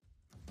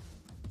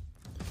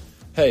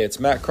Hey, it's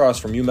Matt Cross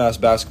from UMass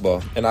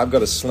Basketball, and I've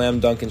got a slam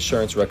dunk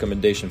insurance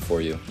recommendation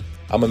for you.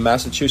 I'm a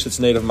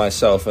Massachusetts native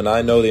myself, and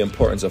I know the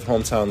importance of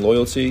hometown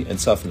loyalty and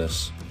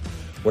toughness.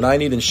 When I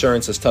need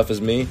insurance as tough as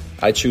me,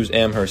 I choose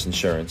Amherst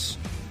Insurance.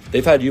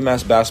 They've had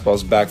UMass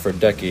Basketball's back for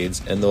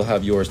decades, and they'll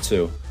have yours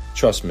too.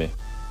 Trust me.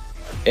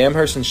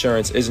 Amherst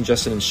Insurance isn't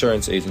just an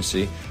insurance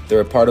agency,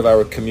 they're a part of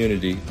our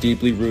community,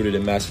 deeply rooted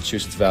in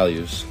Massachusetts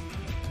values.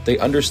 They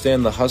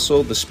understand the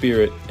hustle, the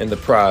spirit, and the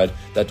pride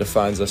that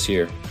defines us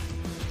here.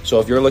 So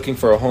if you're looking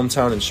for a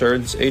hometown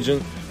insurance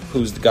agent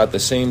who's got the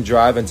same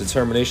drive and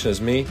determination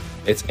as me,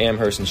 it's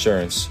Amherst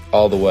Insurance,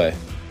 all the way.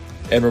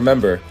 And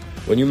remember,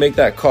 when you make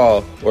that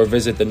call or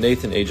visit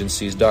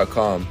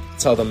thenathanagencies.com,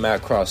 tell them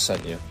Matt Cross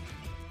sent you.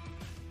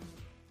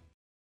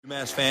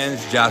 UMass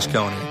fans, Josh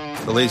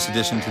Coney, the latest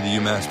addition to the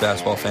UMass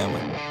basketball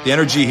family. The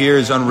energy here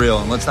is unreal,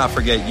 and let's not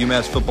forget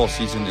UMass football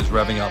season is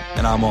revving up,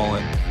 and I'm all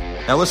in.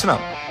 Now listen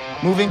up,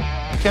 moving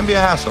can be a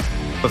hassle,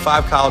 but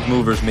 5 college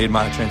movers made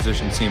my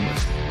transition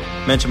seamless.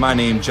 Mention my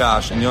name,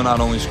 Josh, and you'll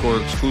not only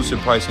score exclusive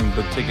pricing,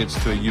 but tickets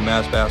to a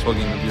UMass basketball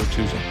game of your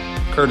choosing,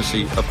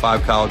 courtesy of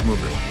 5 college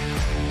movers.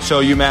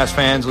 So UMass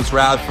fans, let's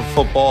rally for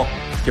football,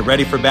 get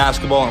ready for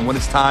basketball, and when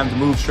it's time to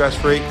move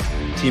stress-free,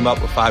 team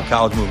up with 5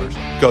 college movers.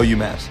 Go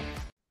UMass.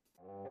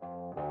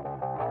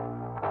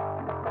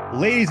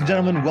 Ladies and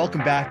gentlemen,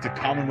 welcome back to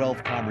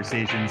Commonwealth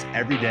Conversations,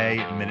 Everyday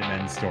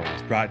Minutemen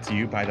Stories, brought to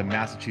you by the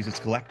Massachusetts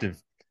Collective.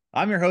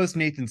 I'm your host,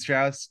 Nathan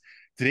Strauss.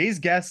 Today's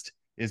guest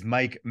is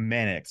Mike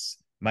Mannix.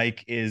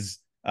 Mike is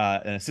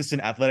an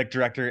assistant athletic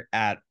director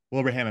at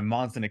Wilbraham and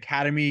Monson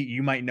Academy.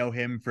 You might know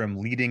him from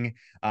leading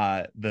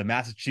the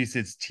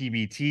Massachusetts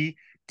TBT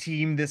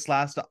team this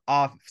last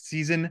off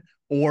season,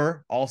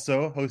 or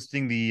also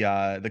hosting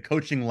the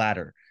coaching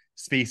ladder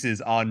spaces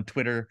on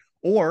Twitter,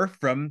 or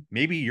from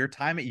maybe your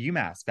time at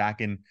UMass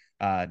back in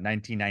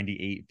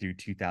 1998 through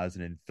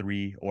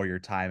 2003, or your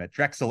time at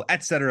Drexel,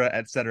 etc.,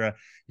 etc.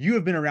 You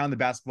have been around the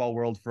basketball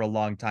world for a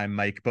long time,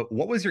 Mike, but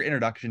what was your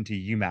introduction to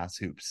UMass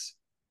hoops?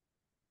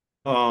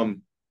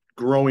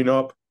 Growing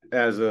up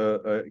as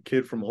a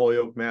kid from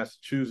Holyoke,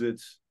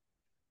 Massachusetts,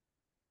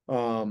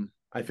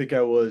 I think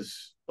I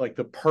was like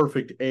the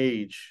perfect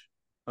age,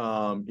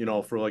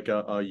 for like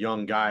a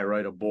young guy,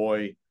 right? A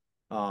boy,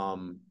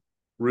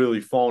 really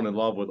falling in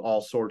love with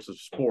all sorts of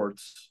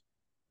sports.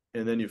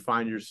 And then you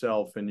find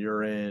yourself and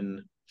you're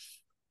in,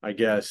 I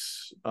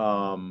guess,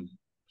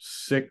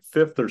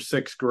 fifth or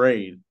sixth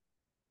grade.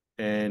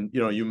 And,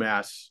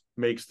 UMass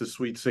makes the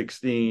Sweet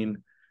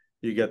 16.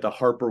 You get the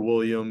Harper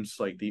Williams,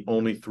 like the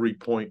only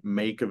 3-point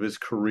make of his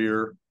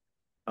career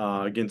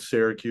against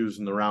Syracuse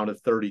in the round of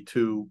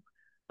 32.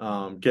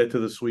 Get to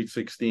the Sweet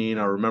 16.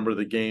 I remember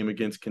the game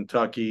against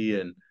Kentucky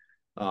and,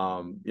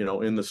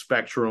 in the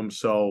Spectrum.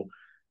 So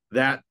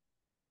that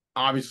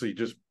obviously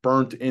just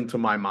burnt into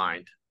my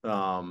mind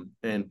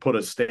and put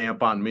a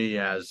stamp on me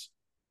as,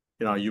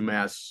 a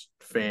UMass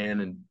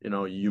fan and,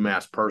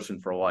 UMass person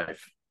for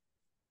life.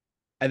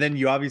 And then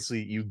you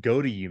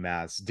go to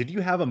UMass. Did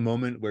you have a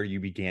moment where you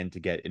began to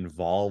get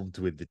involved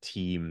with the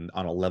team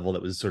on a level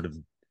that was sort of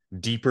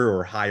deeper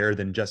or higher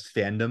than just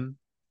fandom?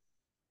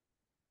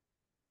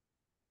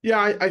 Yeah,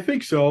 I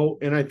think so.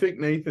 And I think,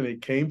 Nathan,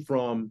 it came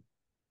from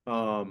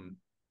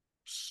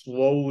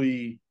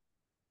slowly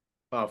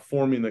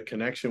forming the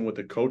connection with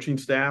the coaching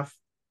staff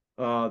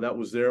that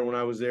was there when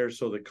I was there.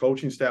 So the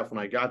coaching staff, when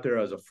I got there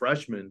as a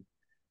freshman,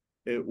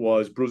 it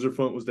was Bruiser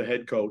Flint was the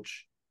head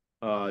coach.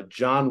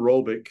 John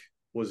Robick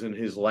was in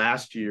his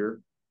last year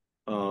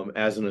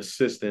as an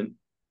assistant.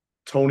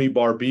 Tony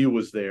Barbee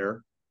was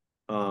there,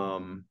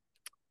 and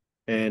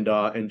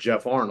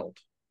Jeff Arnold.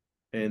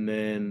 And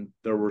then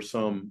there were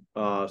some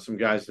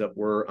guys that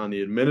were on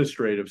the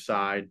administrative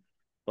side,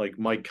 like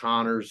Mike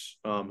Connors,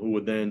 who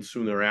would then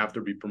soon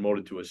thereafter be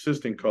promoted to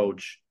assistant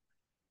coach.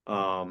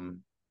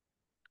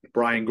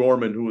 Brian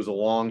Gorman, who was a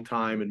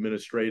long-time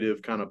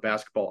administrative kind of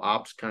basketball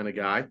ops kind of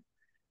guy.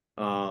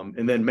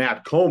 And then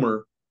Matt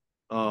Comer,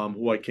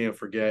 who I can't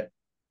forget,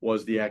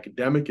 was the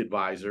academic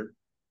advisor,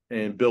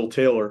 and Bill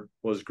Taylor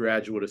was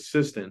graduate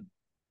assistant.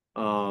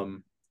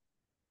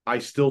 I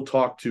still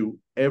talk to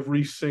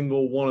every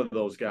single one of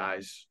those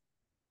guys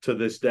to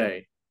this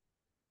day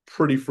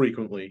pretty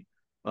frequently,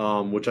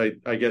 which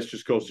I guess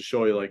just goes to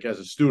show you, like, as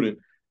a student,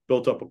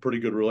 built up a pretty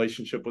good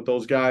relationship with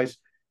those guys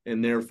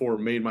and therefore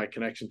made my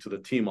connection to the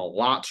team a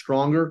lot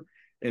stronger,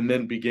 and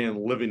then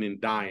began living and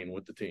dying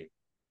with the team.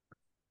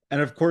 And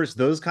of course,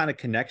 those kind of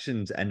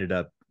connections ended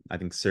up, I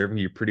think, serving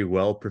you pretty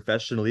well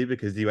professionally,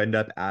 because you end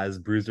up as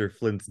Bruiser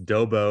Flint's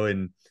Dobo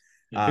and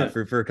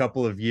for a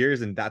couple of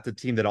years. And that's a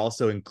team that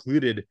also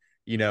included,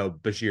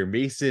 Bashir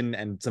Mason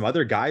and some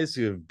other guys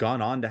who have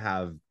gone on to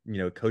have,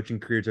 coaching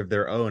careers of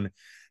their own.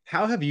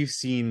 How have you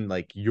seen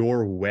like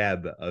your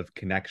web of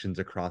connections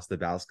across the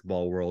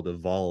basketball world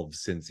evolve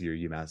since your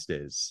UMass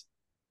days?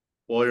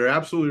 Well, you're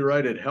absolutely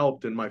right. It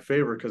helped in my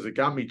favor because it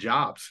got me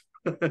jobs.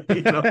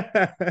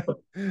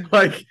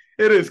 Like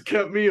it has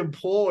kept me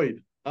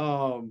employed.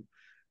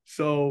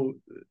 So,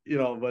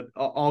 but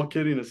all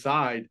kidding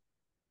aside,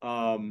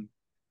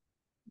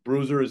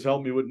 Bruiser has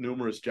helped me with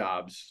numerous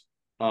jobs.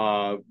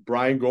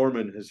 Brian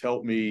Gorman has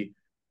helped me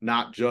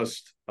not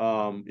just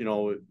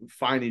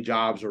finding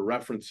jobs or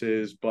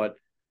references, but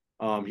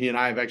he and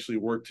I have actually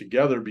worked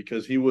together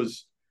because he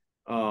was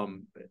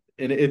and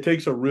it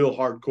takes a real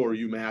hardcore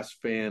UMass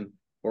fan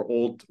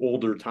or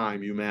older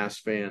time UMass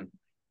fan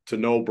to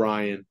know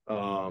Brian.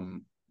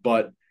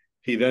 But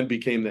he then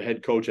became the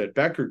head coach at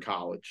Becker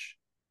College,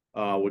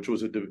 which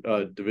was a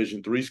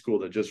Division III school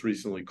that just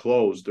recently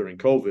closed during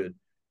COVID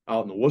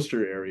out in the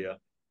Worcester area.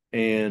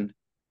 And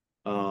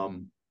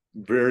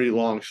very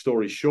long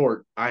story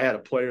short, I had a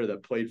player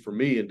that played for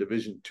me in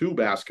Division II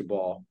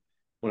basketball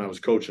when I was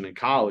coaching in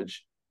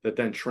college that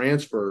then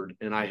transferred,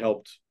 and I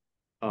helped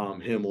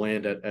him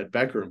land at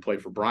Becker and play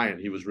for Brian.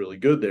 He was really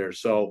good there.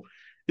 So,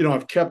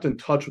 I've kept in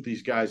touch with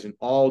these guys in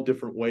all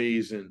different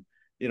ways and,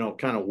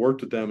 kind of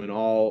worked with them in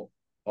all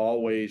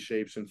ways,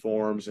 shapes, and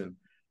forms. And,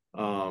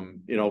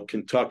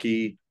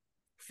 Kentucky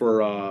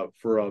for a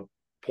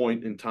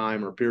point in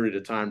time or period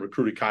of time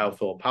recruited Kyle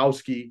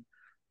Filipowski.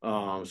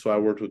 So I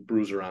worked with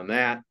Bruiser on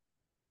that.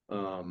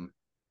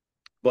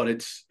 But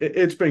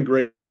it's been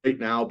great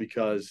now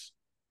because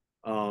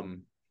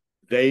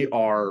they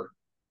are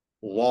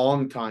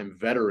longtime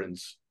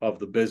veterans of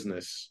the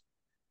business.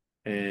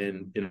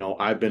 And,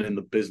 I've been in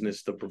the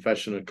business, the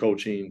profession of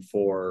coaching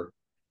for,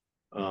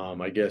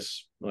 I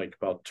guess, like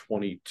about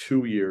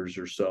 22 years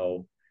or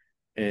so.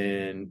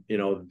 And,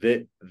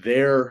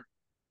 they're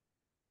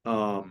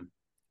I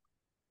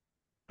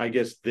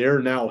guess they're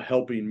now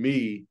helping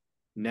me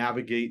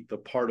navigate the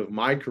part of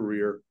my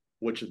career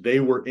which they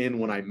were in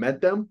when I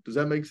met them. Does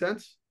that make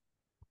sense?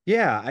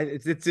 Yeah,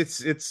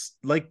 it's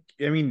like,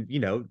 I mean,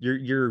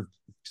 you're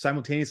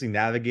simultaneously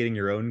navigating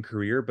your own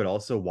career, but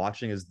also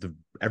watching as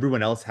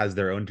everyone else has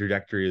their own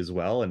trajectory as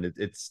well, and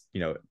it's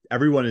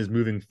everyone is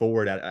moving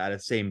forward at a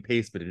same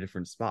pace, but in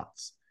different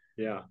spots.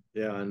 Yeah,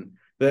 and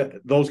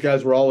those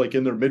guys were all like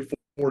in their mid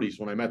 40s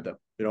when I met them.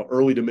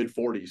 Early to mid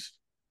 40s,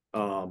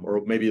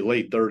 or maybe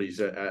late 30s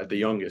at the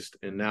youngest,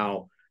 and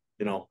now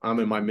I'm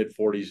in my mid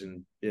 40s,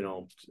 and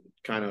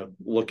kind of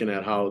looking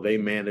at how they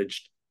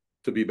managed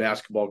to be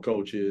basketball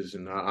coaches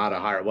and at a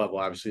higher level,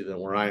 obviously, than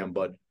where I am,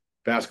 but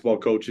basketball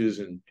coaches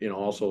and,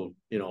 also,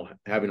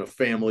 having a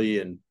family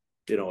and,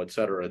 et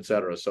cetera, et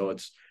cetera. So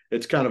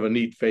it's kind of a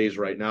neat phase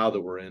right now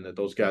that we're in, that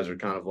those guys are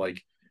kind of like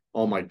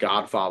all my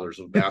godfathers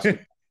of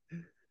basketball.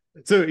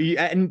 So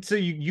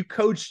you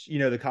coached,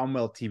 the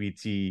Commonwealth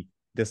TBT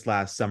this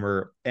last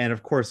summer. And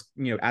of course,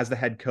 as the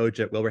head coach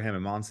at Wilbraham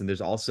and Monson,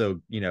 there's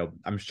also,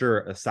 I'm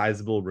sure a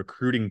sizable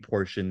recruiting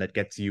portion that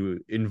gets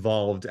you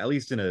involved, at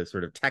least in a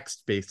sort of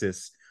text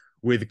basis,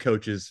 with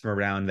coaches from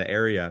around the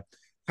area.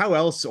 How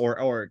else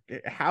or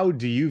how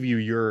do you view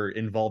your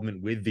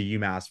involvement with the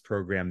UMass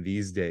program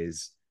these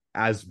days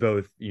as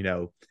both,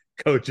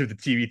 coach of the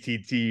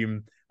TBT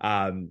team,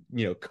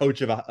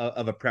 coach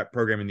of a prep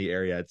program in the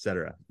area, et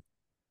cetera?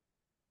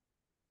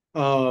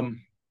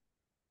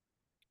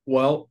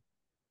 Well,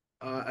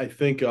 I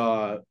think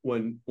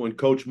when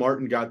Coach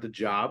Martin got the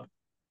job,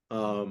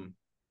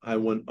 I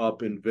went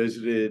up and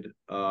visited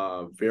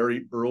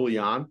very early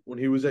on when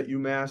he was at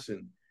UMass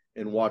and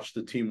watched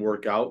the team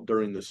work out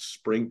during the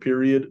spring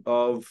period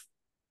of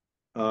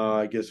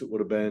I guess it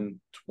would have been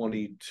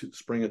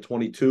spring of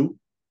 22.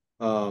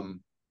 And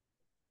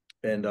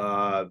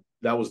that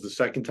was the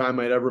second time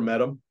I'd ever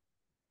met him.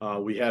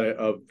 We had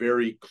a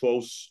very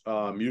close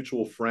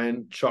mutual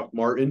friend, Chuck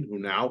Martin, who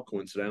now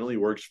coincidentally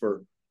works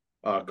for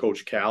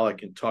Coach Cal at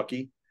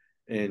Kentucky.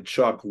 And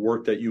Chuck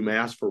worked at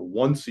UMass for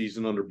one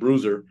season under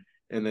Bruiser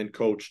and then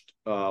coached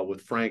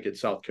with Frank at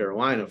South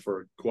Carolina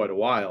for quite a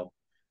while.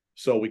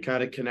 So we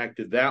kind of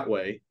connected that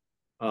way.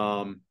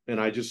 And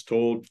I just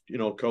told,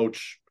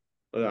 Coach,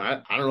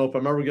 I don't know if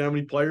I'm ever going to have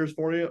any players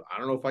for you. I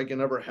don't know if I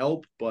can ever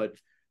help, but,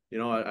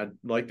 I'd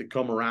like to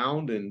come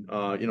around and,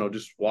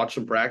 just watch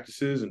some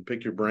practices and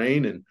pick your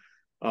brain, and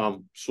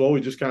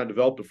slowly just kind of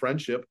developed a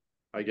friendship,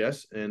 I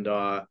guess. And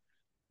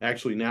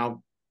actually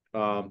now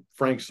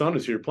Frank's son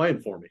is here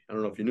playing for me. I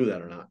don't know if you knew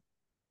that or not.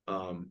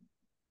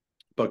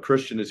 But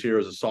Christian is here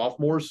as a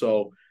sophomore.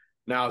 So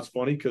now it's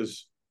funny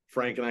because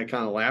Frank and I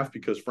kind of laugh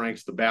because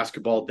Frank's the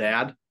basketball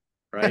dad,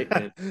 right?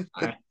 And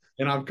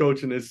I'm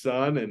coaching his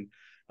son, and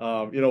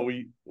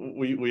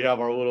we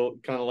have our little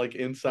kind of like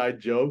inside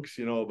jokes,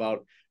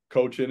 about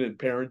coaching and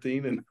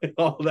parenting and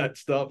all that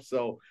stuff.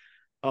 So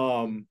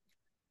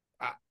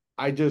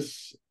I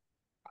just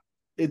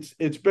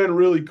it's been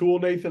really cool,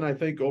 Nathan. I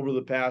think over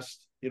the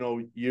past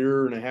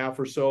year and a half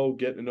or so,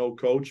 getting to know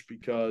Coach,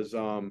 because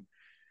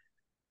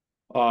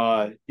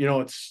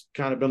it's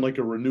kind of been like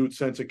a renewed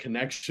sense of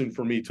connection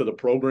for me to the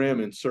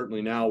program, and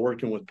certainly now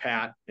working with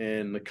Pat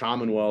and the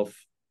Commonwealth,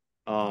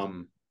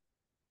 I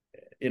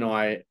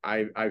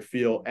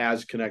feel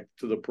as connected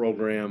to the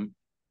program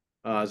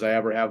as I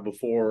ever have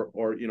before,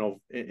 or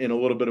in a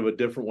little bit of a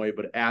different way,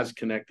 but as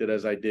connected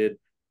as I did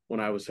when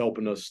I was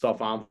helping to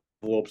stuff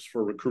envelopes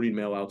for recruiting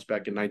mailouts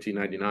back in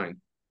 1999.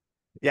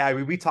 Yeah, I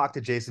mean, we talked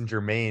to Jason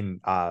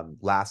Germain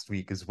last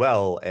week as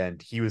well,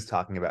 and he was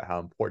talking about how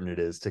important it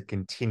is to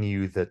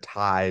continue the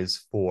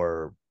ties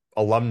for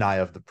alumni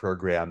of the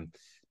program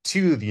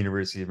to the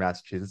University of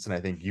Massachusetts. And I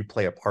think you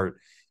play a part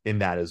in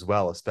that as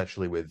well,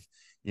 especially with,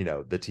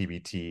 the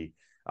TBT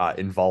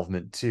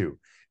involvement too.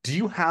 Do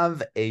you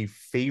have a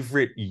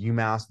favorite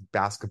UMass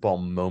basketball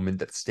moment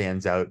that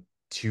stands out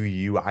to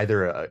you,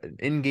 either an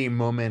in-game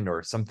moment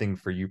or something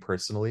for you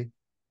personally?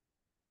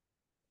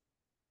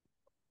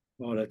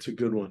 Oh, that's a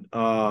good one.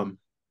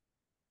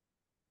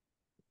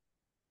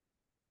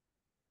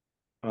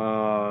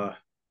 Uh,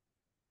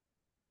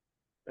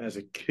 as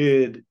a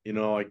kid,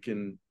 I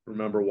can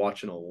remember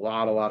watching a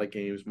lot of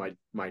games.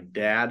 My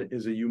dad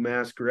is a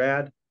UMass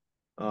grad,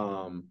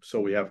 so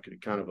we have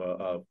kind of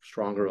a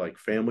stronger like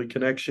family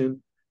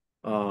connection.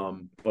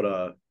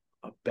 But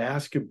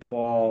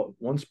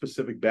one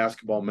specific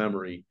basketball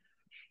memory,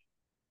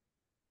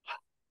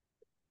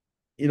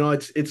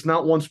 it's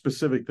not one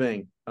specific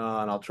thing,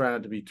 and I'll try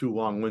not to be too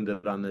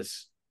long-winded on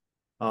this.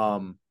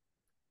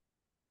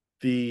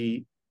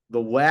 The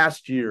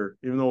last year,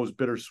 even though it was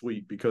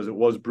bittersweet because it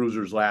was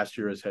Bruiser's last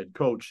year as head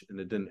coach and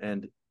it didn't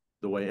end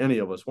the way any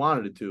of us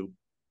wanted it to,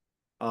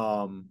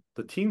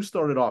 the team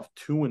started off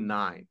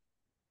 2-9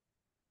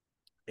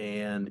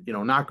 and,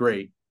 not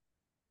great.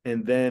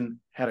 And then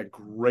had a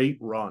great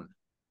run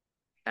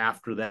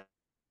after that.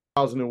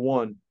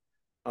 2001,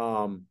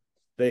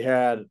 they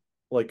had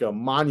like a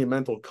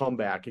monumental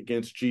comeback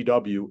against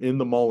GW in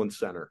the Mullins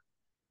Center.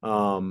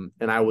 And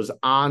I was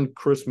on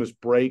Christmas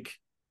break,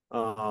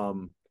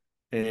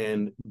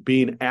 and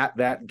being at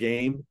that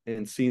game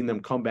and seeing them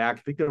come back.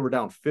 I think they were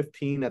down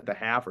 15 at the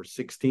half or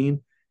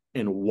 16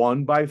 and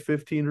won by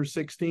 15 or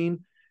 16.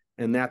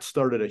 And that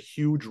started a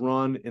huge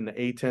run in the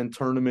A10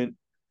 tournament,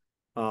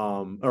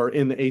 or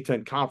in the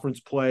A10 conference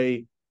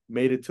play,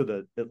 made it to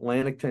the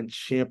Atlantic 10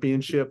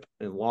 championship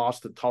and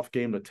lost a tough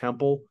game to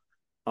Temple.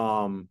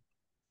 That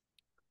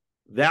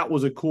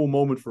was a cool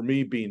moment for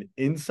me being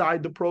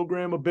inside the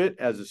program a bit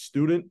as a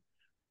student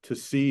to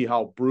see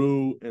how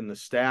Brew and the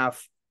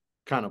staff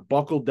kind of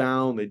buckled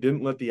down. They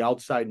didn't let the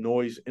outside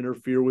noise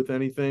interfere with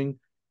anything.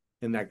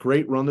 And that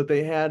great run that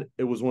they had,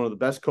 it was one of the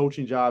best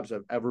coaching jobs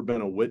I've ever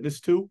been a witness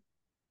to.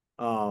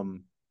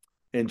 And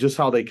just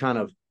how they kind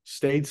of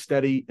stayed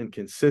steady and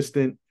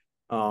consistent,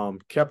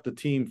 kept the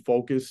team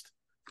focused.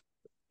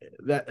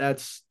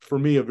 That's for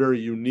me a very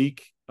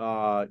unique,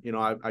 I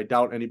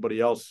doubt anybody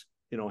else,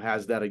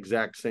 has that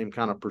exact same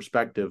kind of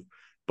perspective.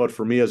 But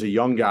for me as a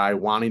young guy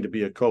wanting to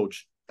be a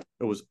coach,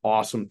 it was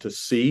awesome to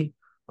see.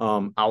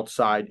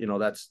 Outside,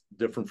 that's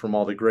different from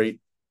all the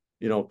great,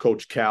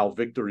 Coach Cal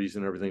victories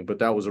and everything. But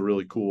that was a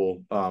really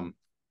cool kind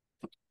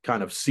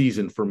of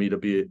season for me to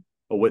be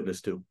a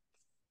witness to.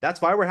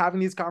 That's why we're having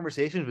these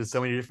conversations with so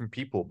many different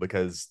people,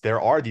 because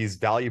there are these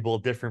valuable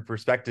different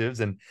perspectives,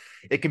 and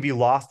it can be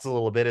lost a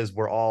little bit as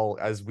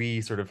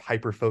we sort of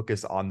hyper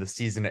focus on the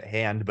season at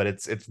hand. But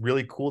it's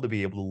really cool to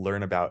be able to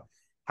learn about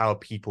how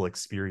people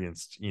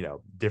experienced,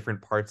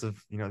 different parts of,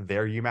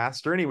 their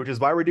UMass journey, which is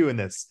why we're doing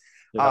this.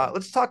 Yeah.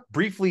 Let's talk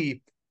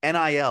briefly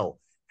NIL.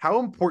 How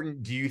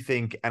important do you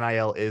think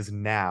NIL is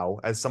now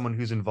as someone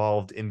who's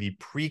involved in the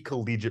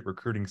pre-collegiate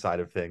recruiting side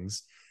of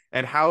things?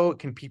 And how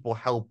can people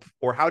help,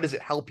 or how does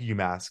it help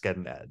UMass get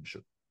an edge?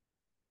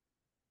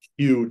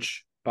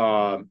 Huge.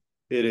 It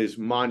is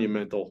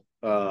monumental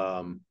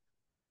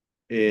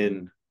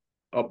in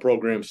a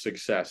program's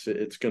success.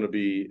 It's going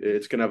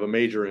to have a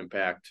major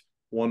impact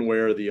one way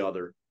or the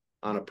other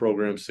on a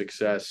program's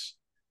success.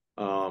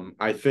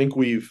 I think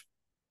we've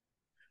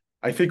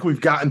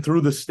gotten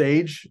through the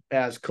stage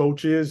as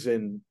coaches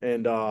and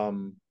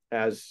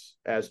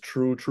as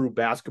true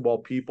basketball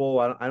people.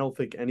 I don't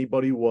think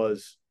anybody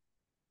was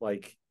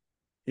like,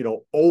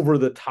 over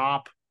the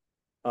top,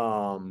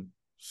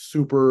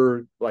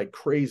 super like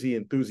crazy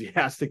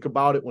enthusiastic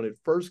about it when it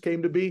first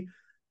came to be.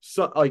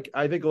 So like,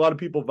 I think a lot of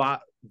people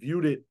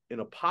viewed it in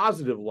a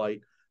positive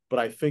light, but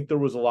I think there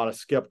was a lot of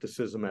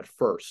skepticism at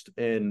first.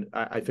 And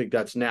I think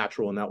that's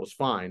natural and that was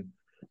fine.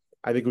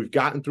 I think we've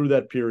gotten through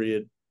that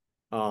period.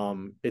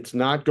 It's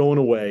not going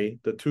away.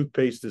 The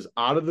toothpaste is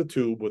out of the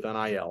tube with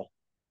NIL.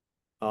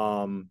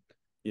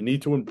 You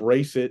need to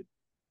embrace it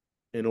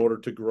in order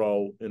to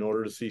grow, in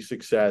order to see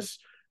success.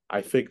 I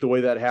think the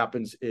way that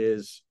happens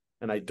is,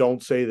 and I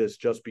don't say this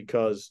just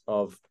because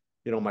of,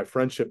 my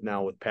friendship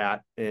now with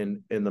Pat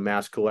and the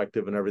Mass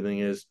Collective and everything,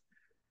 is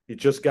you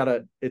just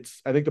gotta,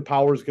 I think the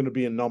power is going to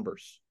be in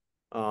numbers.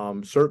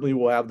 Certainly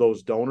we'll have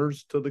those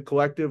donors to the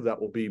collective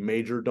that will be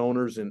major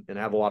donors and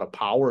have a lot of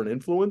power and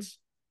influence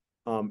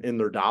in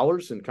their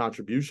dollars and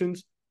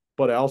contributions.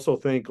 But I also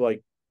think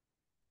like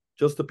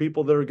just the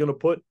people that are going to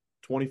put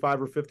 $25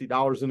 or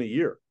 $50 in a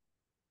year,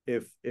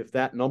 if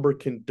that number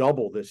can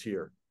double this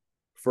year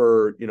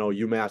for,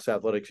 UMass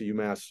athletics,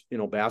 UMass,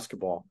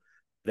 basketball,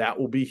 that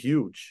will be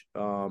huge.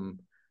 And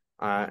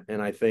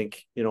I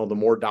think, the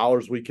more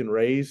dollars we can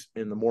raise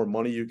and the more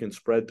money you can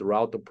spread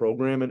throughout the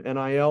program and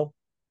NIL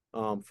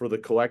for the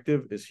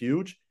collective is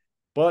huge.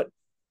 But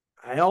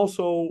I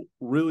also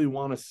really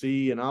want to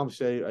see, and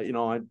obviously,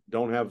 I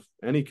don't have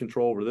any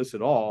control over this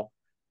at all.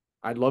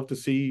 I'd love to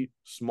see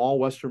small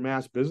Western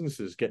Mass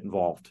businesses get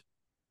involved.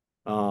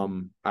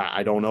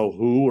 I don't know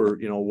who or,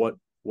 what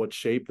what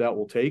shape that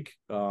will take.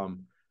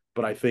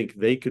 But I think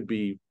they could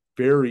be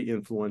very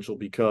influential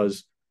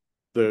because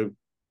the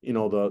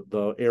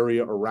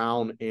area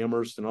around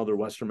Amherst and other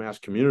Western Mass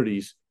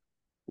communities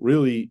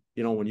really,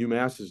 when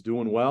UMass is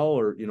doing well,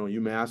 or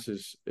UMass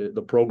is,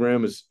 the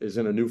program is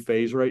in a new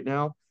phase right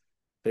now,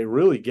 they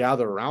really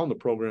gather around the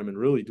program and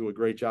really do a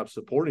great job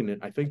supporting it.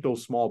 I think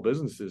those small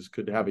businesses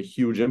could have a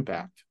huge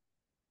impact.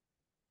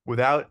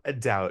 Without a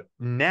doubt.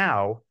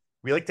 Now,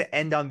 we like to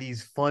end on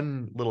these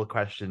fun little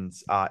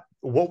questions.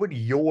 What would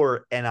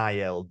your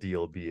NIL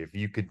deal be if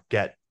you could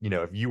get,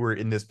 if you were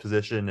in this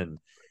position and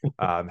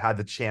had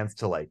the chance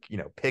to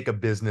pick a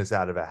business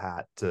out of a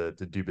hat to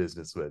do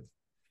business with?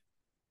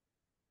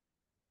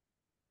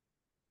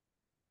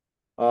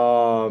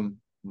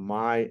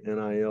 My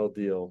NIL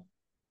deal.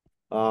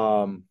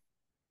 Man,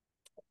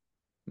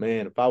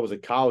 if I was a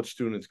college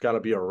student, it's got to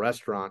be a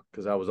restaurant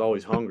because I was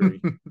always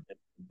hungry,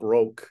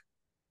 broke.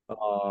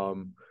 I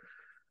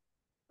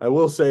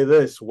will say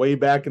this: way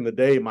back in the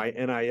day, my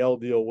NIL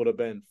deal would have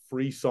been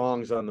free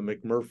songs on the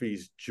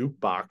McMurphy's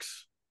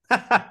jukebox,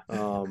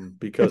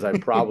 because I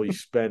probably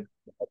spent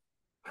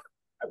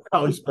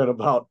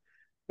about,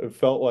 it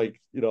felt like,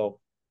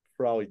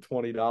 probably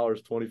 $20,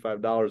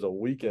 $25 a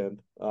weekend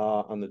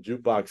on the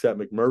jukebox at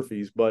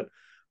McMurphy's. But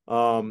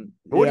what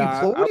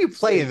would you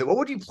play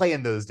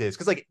in those days?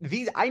 Because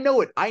I know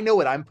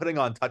what I'm putting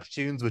on touch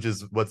tunes, which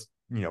is what's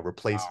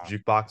replaced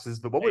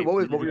jukeboxes. But what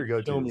were your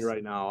go-tos? Kill me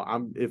right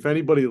now. If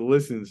anybody's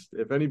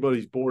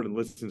bored and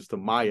listens to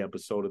my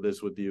episode of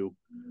this with you,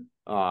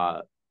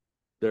 they're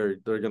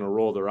gonna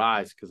roll their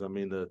eyes, because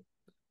the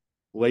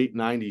late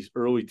 90s,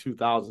 early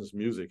 2000s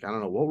music. I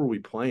don't know, what were we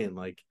playing?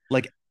 Like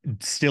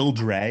Still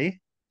Dre?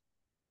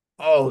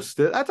 Oh,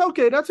 still, that's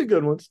okay. That's a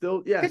good one.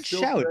 Still, yeah. Good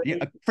shout.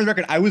 Yeah, for the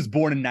record, I was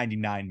born in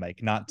 '99,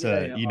 Mike. Not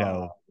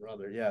to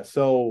brother. Yeah.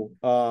 So,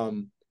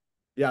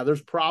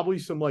 there's probably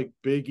some like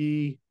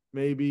Biggie,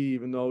 maybe,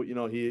 even though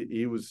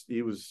he was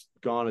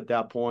gone at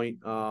that point.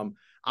 I'm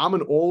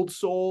an old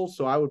soul,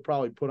 so I would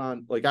probably put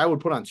on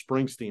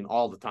Springsteen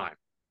all the time.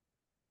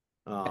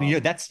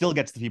 And that still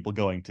gets the people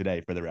going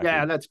today, for the record.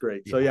 Yeah, that's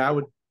great. So I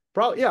would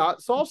probably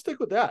So I'll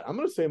stick with that. I'm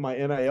gonna say my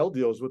NIL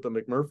deals with the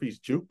McMurphy's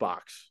jukebox.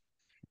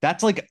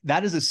 That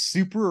is a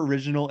super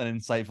original and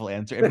insightful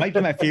answer. It might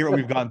be my favorite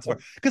we've gone so far,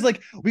 because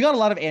we got a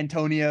lot of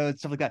Antonio and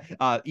stuff like that.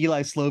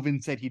 Eli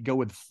Slovin said he'd go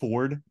with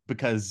Ford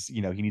because he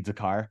needs a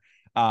car.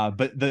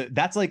 But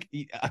that's like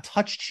a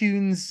touch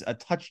tunes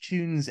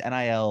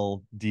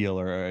NIL deal,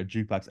 or a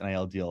jukebox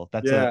NIL deal.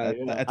 That's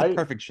a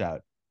perfect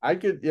shout. I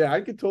could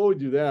totally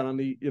do that on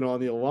the on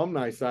the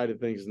alumni side of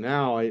things.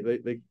 Now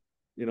they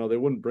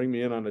wouldn't bring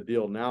me in on a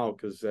deal now,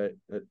 because it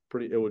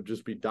would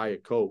just be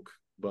Diet Coke.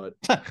 But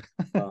it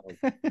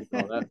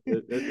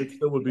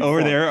still would be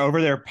over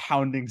fun. there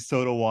pounding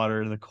soda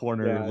water in the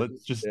corner. Yeah,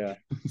 Let's just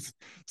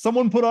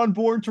someone put on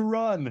Born to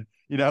Run.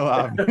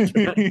 That's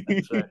right,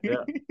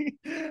 yeah.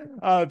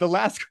 The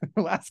last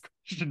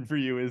question for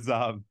you is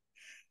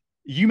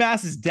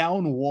UMass is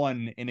down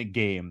 1 in a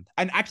game,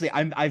 and actually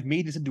I've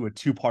made this into a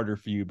two-parter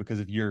for you because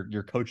of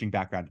your coaching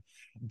background.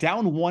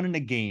 Down 1 in a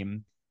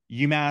game.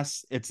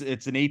 UMass, it's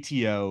an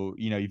ATO,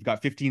 you've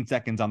got 15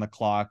 seconds on the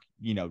clock,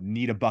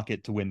 need a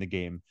bucket to win the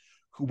game.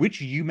 Which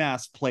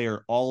UMass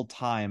player all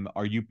time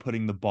are you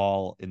putting the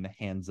ball in the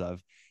hands of?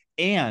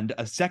 And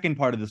a second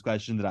part of this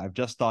question that I've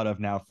just thought of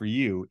now for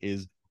you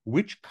is,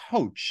 which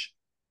coach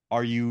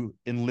are you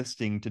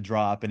enlisting to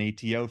draw up an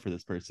ATO for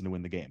this person to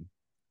win the game?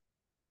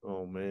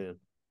 Oh, man.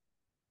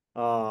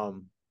 All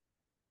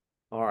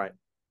right.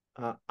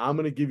 I'm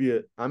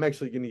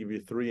actually going to give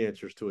you 3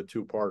 answers to a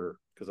two-parter,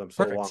 because I'm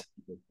so long,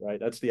 right?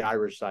 That's the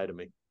Irish side of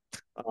me.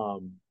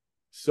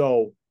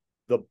 So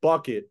the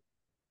bucket,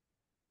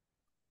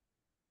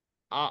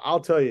 I'll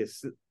tell you,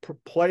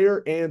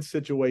 player and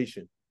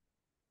situation.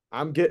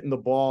 I'm getting the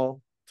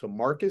ball to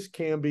Marcus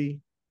Camby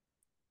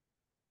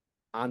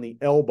on the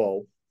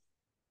elbow,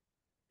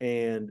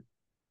 and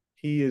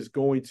he is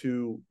going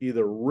to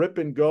either rip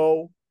and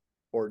go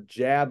or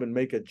jab and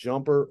make a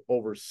jumper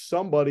over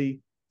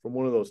somebody from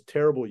one of those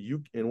terrible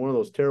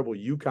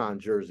UConn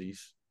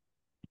jerseys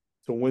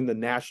to win the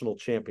national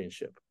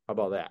championship. How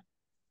about that?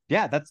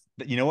 Yeah, that's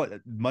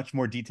much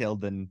more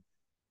detailed than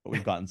what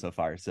we've gotten so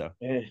far. So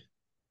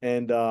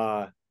and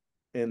the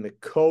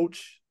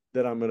coach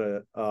that I'm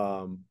gonna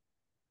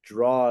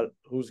draw,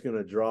 who's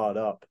gonna draw it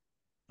up?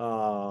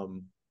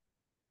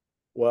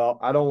 Well,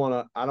 I don't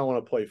want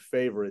to play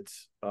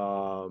favorites.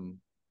 Or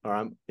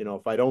I'm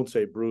if I don't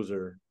say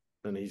Bruiser,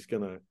 then he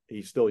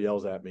still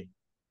yells at me.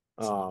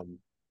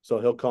 So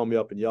he'll call me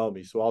up and yell at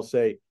me. So I'll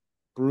say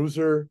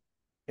Bruiser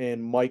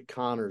and Mike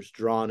Connors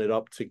drawing it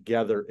up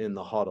together in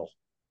the huddle.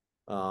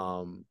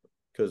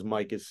 Because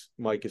Mike is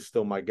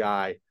still my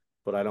guy,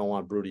 but I don't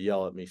want Brew to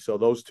yell at me. So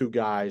those two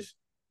guys,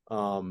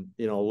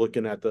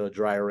 looking at the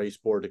dry erase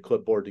board, the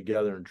clipboard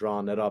together and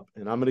drawing that up.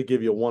 And I'm going to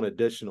give you one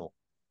additional.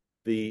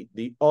 The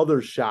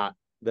other shot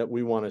that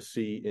we want to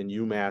see in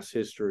UMass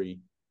history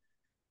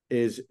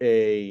is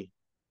a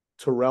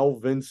Terrell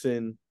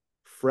Vinson,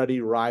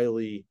 Freddie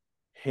Riley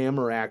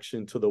hammer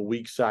action to the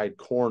weak side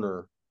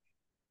corner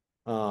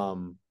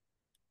while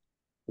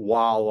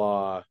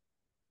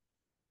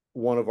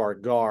one of our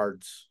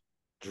guards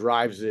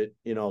drives it,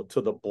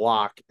 to the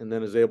block and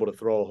then is able to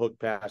throw a hook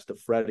pass to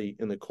Freddie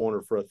in the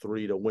corner for a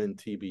 3 to win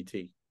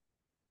TBT.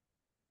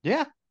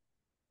 Yeah.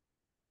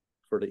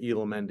 For the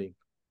Elam ending.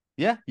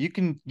 Yeah, you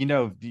can,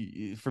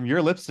 from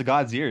your lips to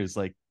God's ears,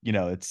 like,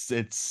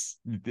 that's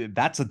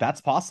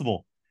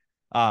possible.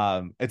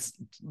 It's,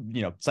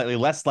 slightly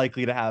less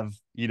likely to have,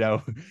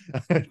 to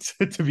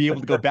be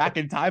able to go back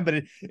in time, but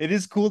it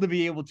is cool to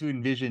be able to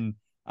envision,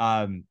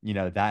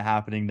 that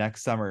happening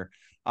next summer.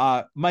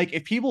 Mike,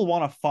 if people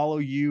want to follow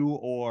you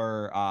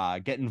or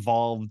get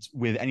involved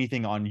with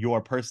anything on your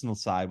personal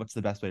side, what's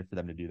the best way for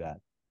them to do that?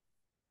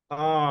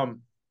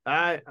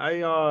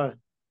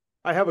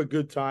 I have a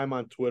good time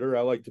on Twitter.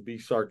 I like to be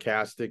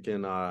sarcastic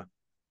and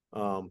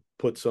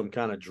put some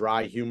kind of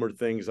dry humor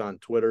things on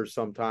Twitter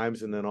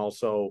sometimes, and then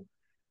also,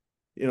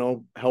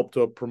 help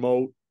to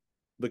promote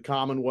the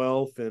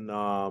Commonwealth and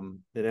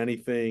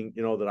anything,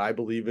 that I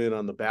believe in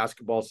on the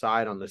basketball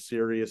side, on the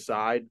serious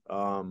side.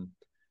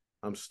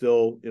 I'm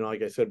still,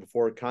 like I said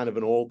before, kind of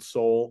an old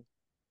soul.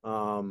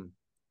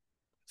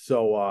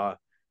 So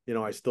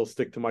I still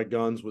stick to my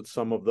guns with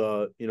some of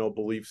the,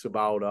 beliefs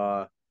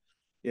about,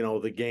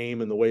 the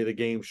game and the way the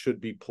game should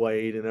be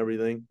played and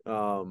everything.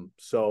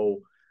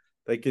 So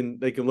they can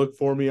look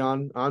for me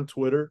on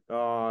Twitter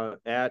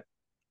at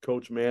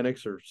Coach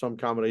Mannix or some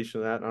combination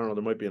of that. I don't know.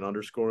 There might be an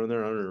underscore in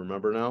there. I don't even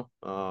remember now.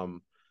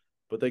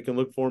 But they can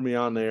look for me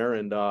on there.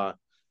 And, but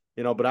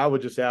I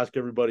would just ask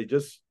everybody,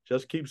 just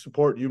keep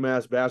supporting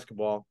UMass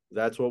basketball.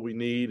 That's what we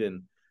need.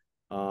 And,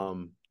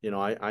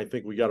 I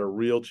think we got a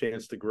real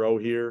chance to grow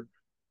here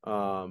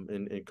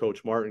and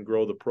Coach Martin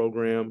grow the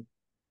program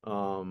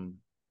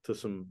to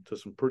some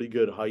pretty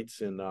good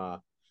heights. And, I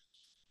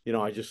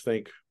just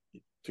think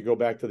to go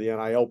back to the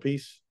NIL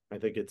piece, I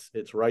think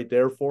it's right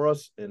there for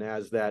us. And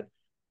as that,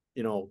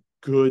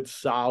 good,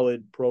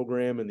 solid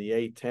program in the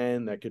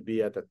A-10 that could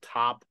be at the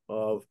top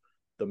of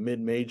the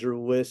mid-major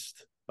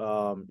list,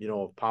 of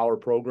power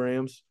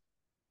programs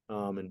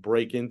and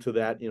break into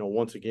that,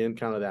 once again,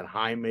 kind of that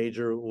high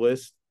major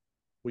list,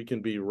 we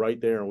can be right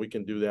there and we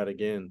can do that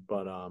again.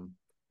 But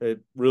I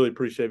really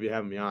appreciate you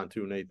having me on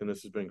too, Nathan.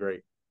 This has been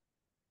great.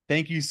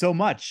 Thank you so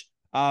much.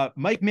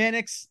 Mike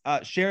Mannix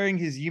sharing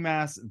his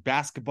UMass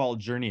basketball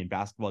journey and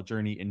basketball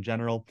journey in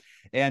general.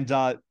 And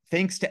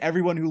thanks to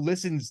everyone who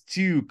listens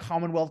to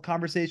Commonwealth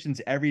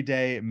Conversations every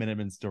day,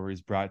 Minutemen Stories,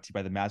 brought to you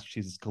by the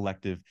Massachusetts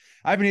Collective.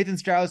 I've been Nathan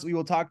Strauss. We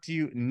will talk to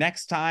you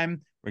next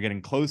time. We're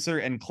getting closer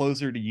and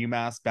closer to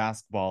UMass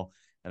basketball.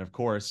 And of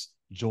course,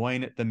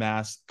 join the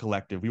Mass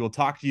Collective. We will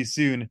talk to you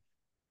soon.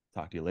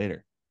 Talk to you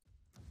later.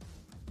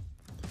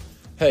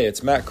 Hey,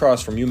 it's Matt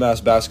Cross from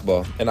UMass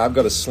Basketball, and I've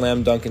got a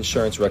slam dunk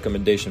insurance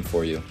recommendation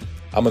for you.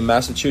 I'm a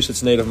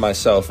Massachusetts native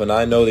myself, and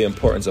I know the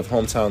importance of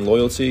hometown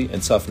loyalty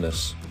and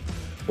toughness.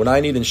 When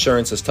I need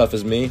insurance as tough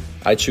as me,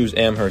 I choose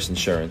Amherst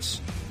Insurance.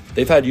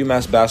 They've had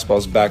UMass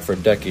Basketball's back for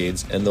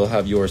decades, and they'll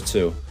have yours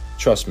too.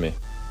 Trust me.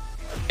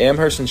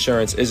 Amherst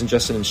Insurance isn't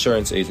just an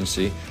insurance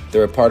agency,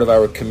 they're a part of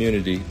our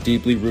community,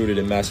 deeply rooted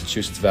in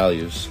Massachusetts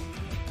values.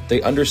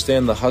 They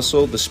understand the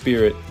hustle, the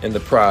spirit, and the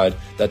pride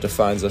that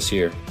defines us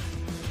here.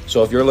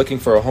 So if you're looking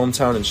for a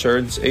hometown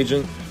insurance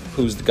agent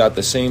who's got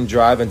the same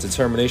drive and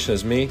determination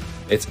as me,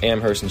 it's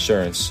Amherst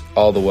Insurance,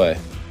 all the way.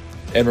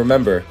 And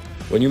remember,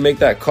 when you make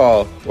that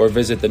call or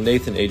visit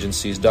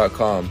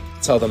thenathanagencies.com,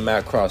 tell them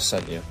Matt Cross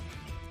sent you.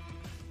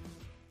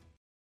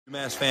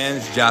 UMass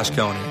fans, Josh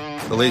Coney,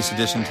 the latest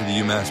addition to the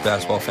UMass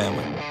basketball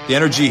family. The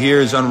energy here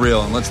is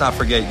unreal, and let's not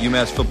forget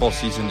UMass football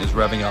season is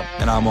revving up,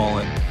 and I'm all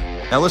in.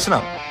 Now listen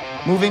up.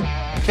 Moving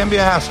can be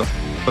a hassle,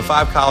 but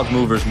 5 college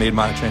movers made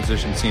my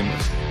transition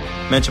seamless.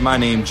 Mention my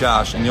name,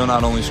 Josh, and you'll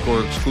not only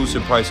score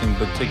exclusive pricing,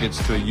 but tickets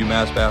to a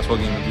UMass basketball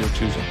game of your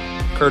choosing,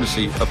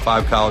 courtesy of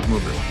 5 college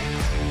movers.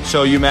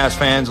 So UMass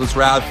fans, let's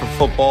rally for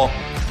football,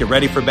 get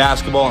ready for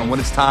basketball, and when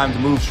it's time to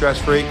move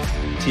stress-free,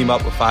 team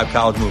up with 5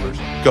 college movers.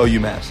 Go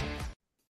UMass.